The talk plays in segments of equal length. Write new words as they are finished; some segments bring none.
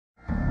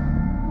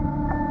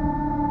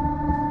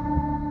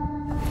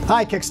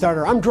Hi,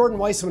 Kickstarter. I'm Jordan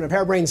Weissman of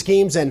Harebrained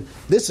Schemes, and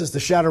this is the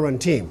Shadowrun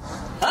team.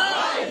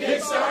 Hi,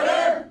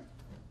 Kickstarter!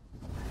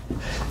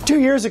 2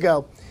 years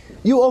ago,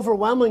 you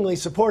overwhelmingly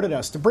supported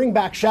us to bring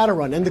back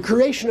Shadowrun, and the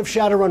creation of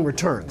Shadowrun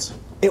returns.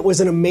 It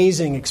was an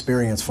amazing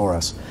experience for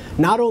us.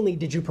 Not only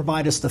did you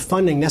provide us the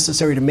funding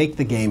necessary to make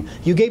the game,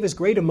 you gave us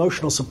great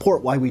emotional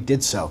support while we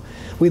did so.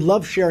 We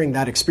love sharing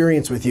that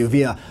experience with you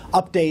via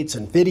updates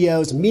and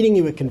videos, meeting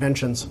you at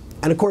conventions.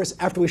 And of course,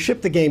 after we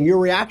shipped the game, your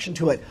reaction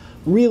to it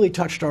really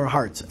touched our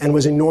hearts and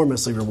was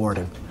enormously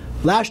rewarding.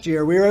 Last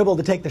year, we were able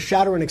to take the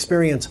Shadowrun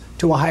experience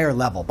to a higher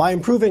level by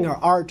improving our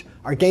art,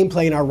 our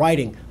gameplay, and our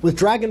writing with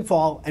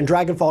Dragonfall and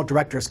Dragonfall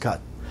Director's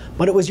Cut.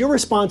 But it was your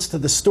response to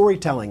the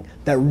storytelling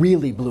that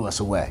really blew us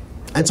away.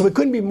 And so we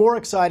couldn't be more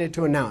excited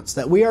to announce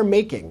that we are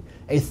making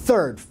a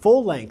third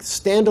full-length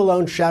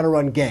standalone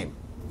Shadowrun game.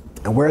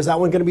 And where is that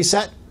one going to be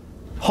set?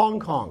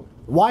 Hong Kong.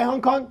 Why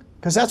Hong Kong?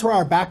 Because that's where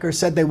our backers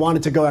said they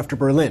wanted to go after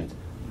Berlin.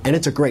 And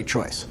it's a great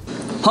choice.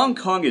 Hong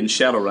Kong in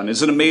Shadowrun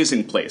is an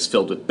amazing place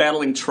filled with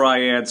battling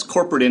triads,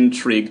 corporate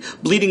intrigue,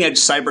 bleeding-edge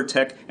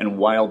cybertech, and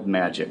wild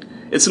magic.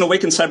 It's an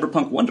awakened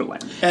cyberpunk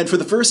wonderland. And for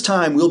the first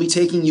time, we'll be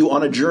taking you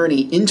on a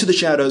journey into the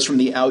shadows from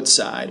the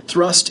outside.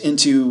 Thrust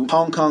into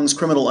Hong Kong's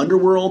criminal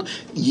underworld,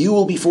 you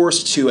will be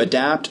forced to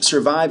adapt,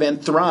 survive,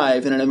 and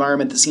thrive in an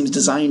environment that seems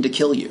designed to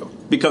kill you.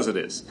 Because it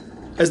is.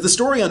 As the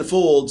story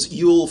unfolds,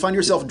 you'll find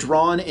yourself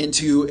drawn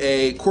into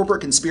a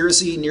corporate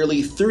conspiracy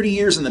nearly 30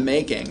 years in the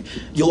making.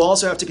 You'll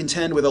also have to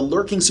contend with a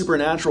lurking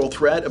supernatural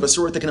threat of a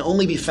sort that can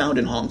only be found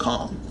in Hong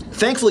Kong.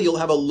 Thankfully, you'll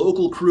have a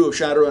local crew of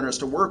Shadowrunners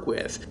to work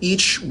with,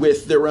 each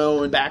with their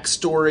own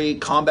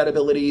backstory, combat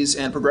abilities,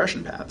 and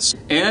progression paths.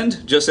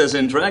 And, just as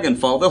in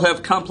Dragonfall, they'll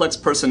have complex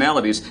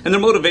personalities, and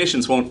their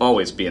motivations won't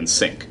always be in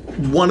sync.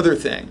 One other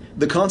thing.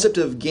 The concept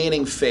of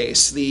gaining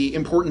face, the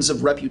importance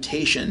of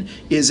reputation,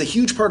 is a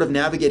huge part of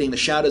navigating the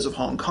shadows of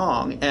Hong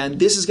Kong, and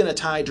this is going to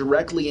tie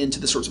directly into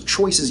the sorts of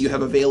choices you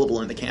have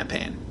available in the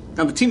campaign.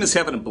 Now, the team is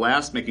having a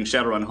blast making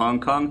Shadowrun Hong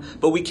Kong,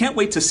 but we can't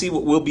wait to see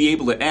what we'll be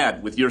able to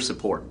add with your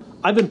support.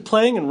 I've been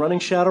playing and running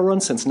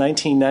Shadowrun since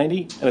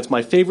 1990, and it's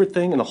my favorite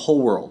thing in the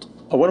whole world.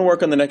 I want to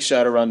work on the next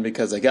Shadowrun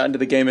because I got into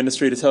the game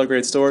industry to tell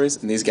great stories,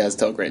 and these guys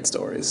tell great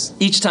stories.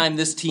 Each time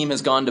this team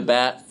has gone to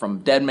bat, from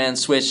Dead Man's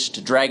Switch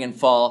to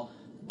Dragonfall,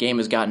 the game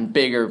has gotten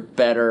bigger,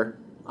 better.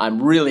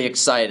 I'm really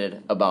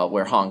excited about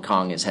where Hong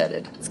Kong is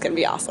headed. It's going to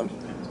be awesome.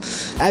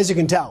 As you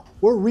can tell,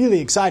 we're really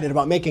excited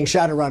about making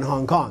Shadowrun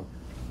Hong Kong.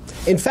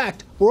 In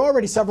fact, we're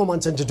already several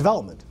months into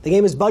development. The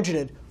game is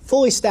budgeted,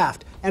 fully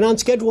staffed, and on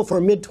schedule for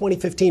a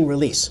mid-2015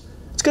 release.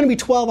 It's going to be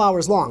 12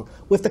 hours long,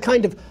 with the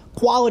kind of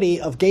quality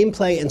of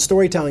gameplay and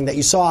storytelling that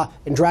you saw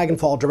in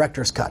Dragonfall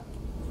Director's Cut.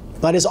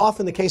 But as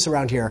often the case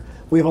around here,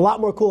 we have a lot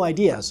more cool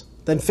ideas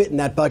than fit in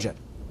that budget.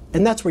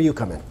 And that's where you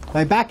come in.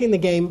 By backing the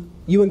game,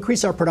 you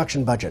increase our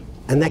production budget,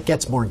 and that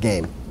gets more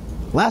game.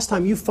 Last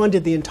time you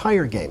funded the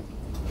entire game.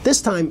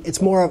 This time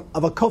it's more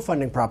of a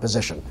co-funding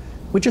proposition,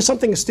 which is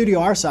something a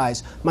studio our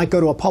size might go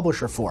to a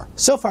publisher for.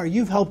 So far,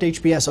 you've helped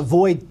HBS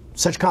avoid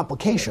such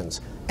complications,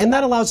 and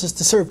that allows us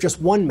to serve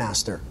just one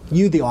master,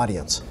 you, the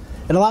audience.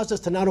 It allows us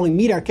to not only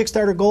meet our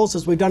Kickstarter goals,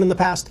 as we've done in the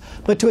past,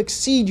 but to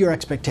exceed your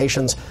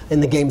expectations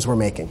in the games we're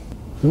making.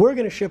 We're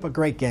going to ship a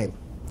great game,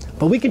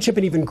 but we can ship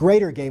an even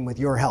greater game with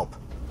your help.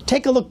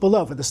 Take a look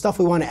below for the stuff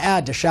we want to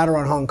add to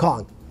Shadowrun Hong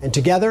Kong, and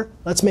together,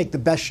 let's make the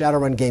best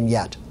Shadowrun game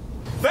yet.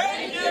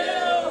 Thank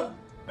you!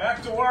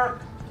 Back to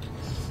work.